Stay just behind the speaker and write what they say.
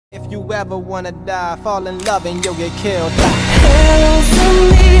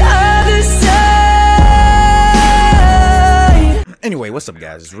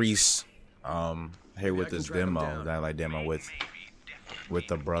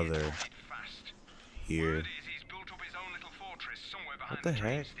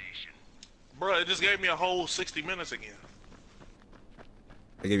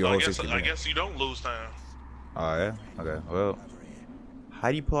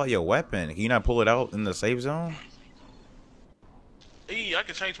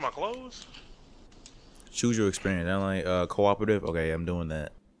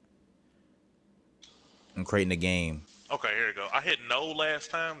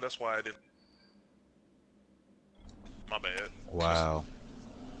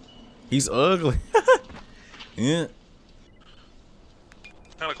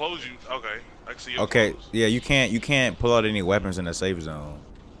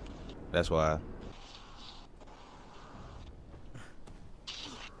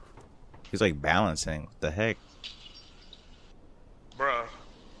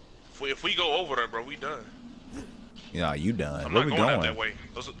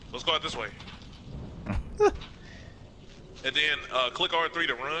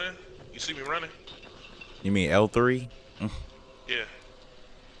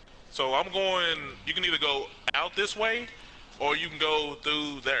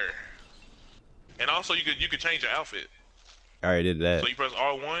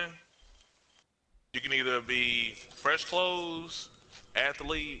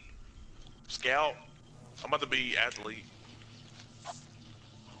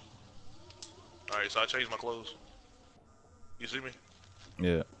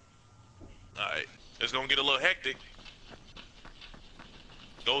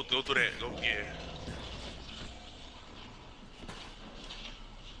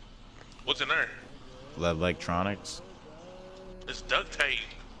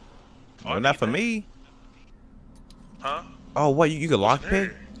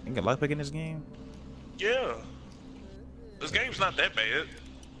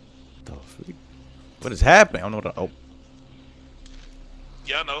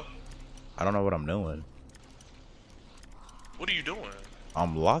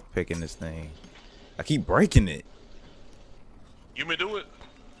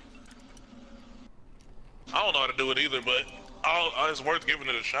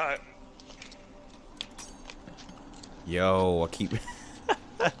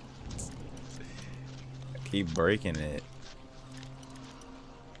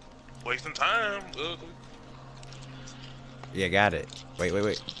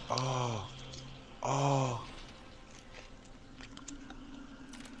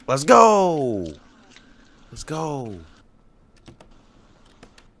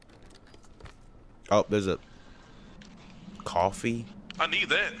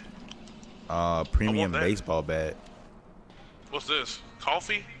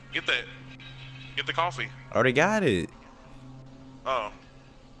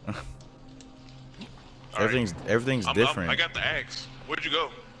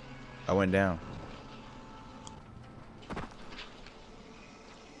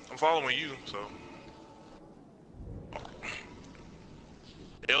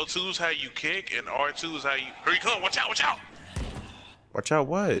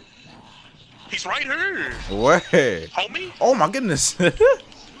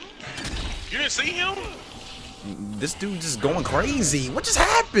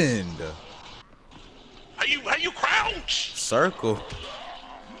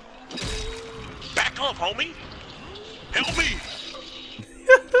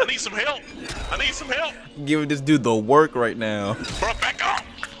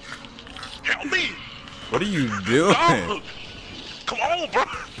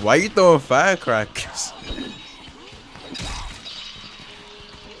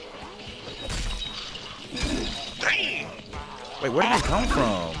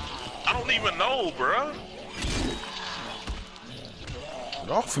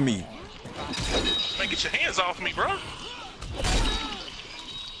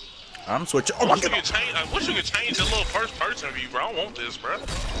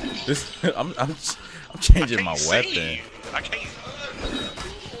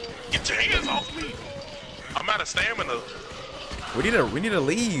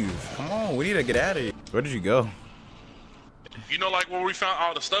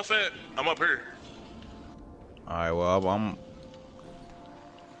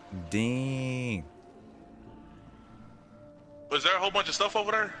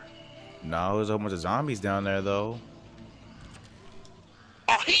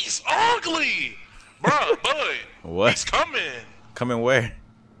Oh, he's ugly, bro. Bud, What? he's coming, Coming where?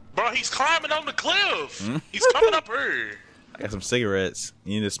 bro. He's climbing on the cliff. He's coming up here. I got some cigarettes.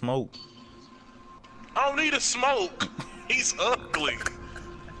 You need to smoke. I don't need to smoke. He's ugly,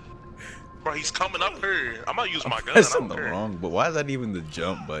 bro. He's coming up here. I'm gonna use my gun. That's I don't something care. wrong. But why is that even the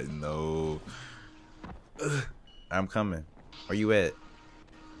jump button though? I'm coming. Where you at?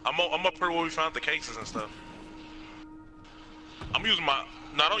 I'm up here where we found the cases and stuff. I'm using my.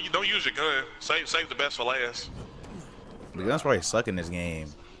 No, don't use your gun. Save the best for last. The gun's probably suck in this game.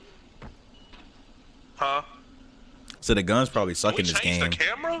 Huh? So the gun's probably suck in Can we this change game. the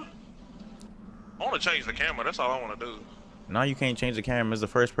camera? I want to change the camera. That's all I want to do. No, you can't change the camera. It's the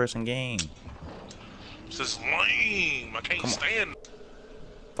first person game. This is lame. I can't stand.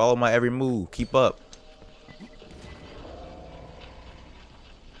 Follow my every move. Keep up.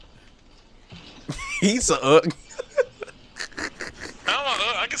 He's so ugly.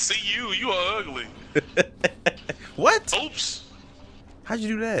 I can see you. You are ugly. What? Oops. How'd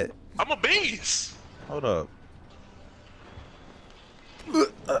you do that? I'm a beast. Hold up.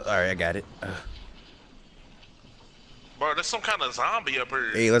 Alright, I got it. Bro, there's some kind of zombie up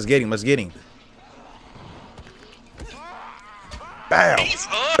here. Hey, let's get him. Let's get him. Bow. He's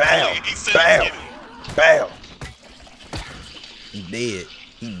ugly. Bow. He said Bow. get him. Bow. He dead.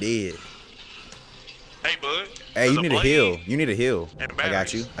 He dead. Hey, bud. Hey, there's you a need a blade heal. You need a heal. and I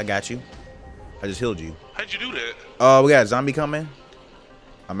got you. batteries. I got you. I just healed you. How'd you do that? We got a zombie coming.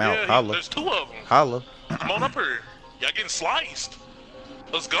 I'm out. Yeah, Holla. there's two of them. Holla. Come on up here. Y'all getting sliced.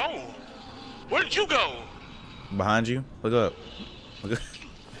 Let's go. Where did you go? Behind you. Look up. Look up.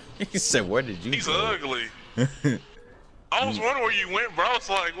 He said, "Where did you He's go?" ugly. I was wondering where you went, bro. I was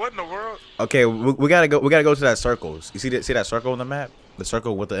like, what in the world? Okay, we gotta go. We gotta go to that circles. You see that circle on the map? The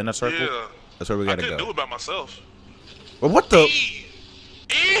circle with the inner circle. Yeah. That's where we I gotta couldn't go. do it by myself. Well, what the?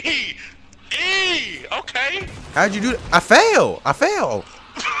 Okay. How'd you do that? I failed.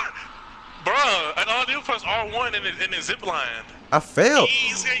 Bruh, and all I did was press R1 in the zip line. I failed.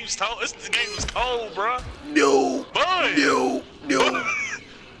 This game's cold. This game is cold, bruh. No. Bud. No.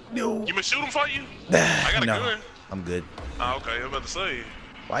 No. You been shooting for you? I got a No. gun. I'm good. Oh, okay, I'm about to say.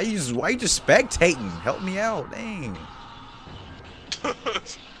 Why you just spectating? Help me out, dang.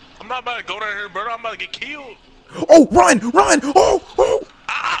 I'm not about to go down here, brother. I'm about to get killed. Oh, run! Oh.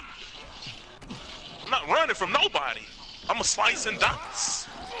 I'm not running from nobody. I'm a slice and dice.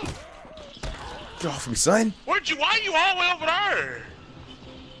 Get off me, son. Why are you all the way over there?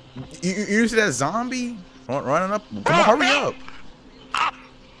 You see that zombie running up? Come Bro, on, hurry help. up.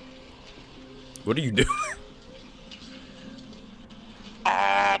 What are you doing?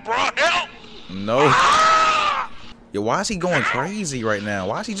 Bro, help! No. Yo, why is he going crazy right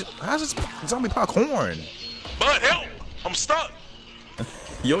now? How's this zombie popcorn? Bud, help! I'm stuck.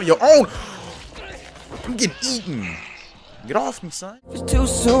 Yo, your own. I'm getting eaten. Get off me, son. It's too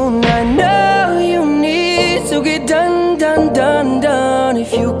soon, I know you need to get done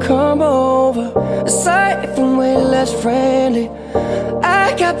if you come over. Aside from way less friendly,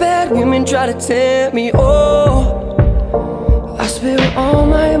 I got bad women try to tempt me, I spill all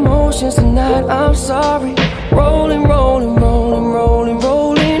my emotions tonight, I'm sorry. Rolling,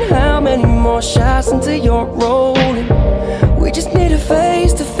 how many more shots until you're rolling? We just need a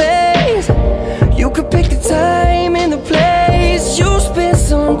face to face. You could pick the time and the place. You spend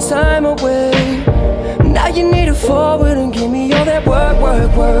some time away. Now you need to forward and give me all that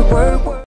work.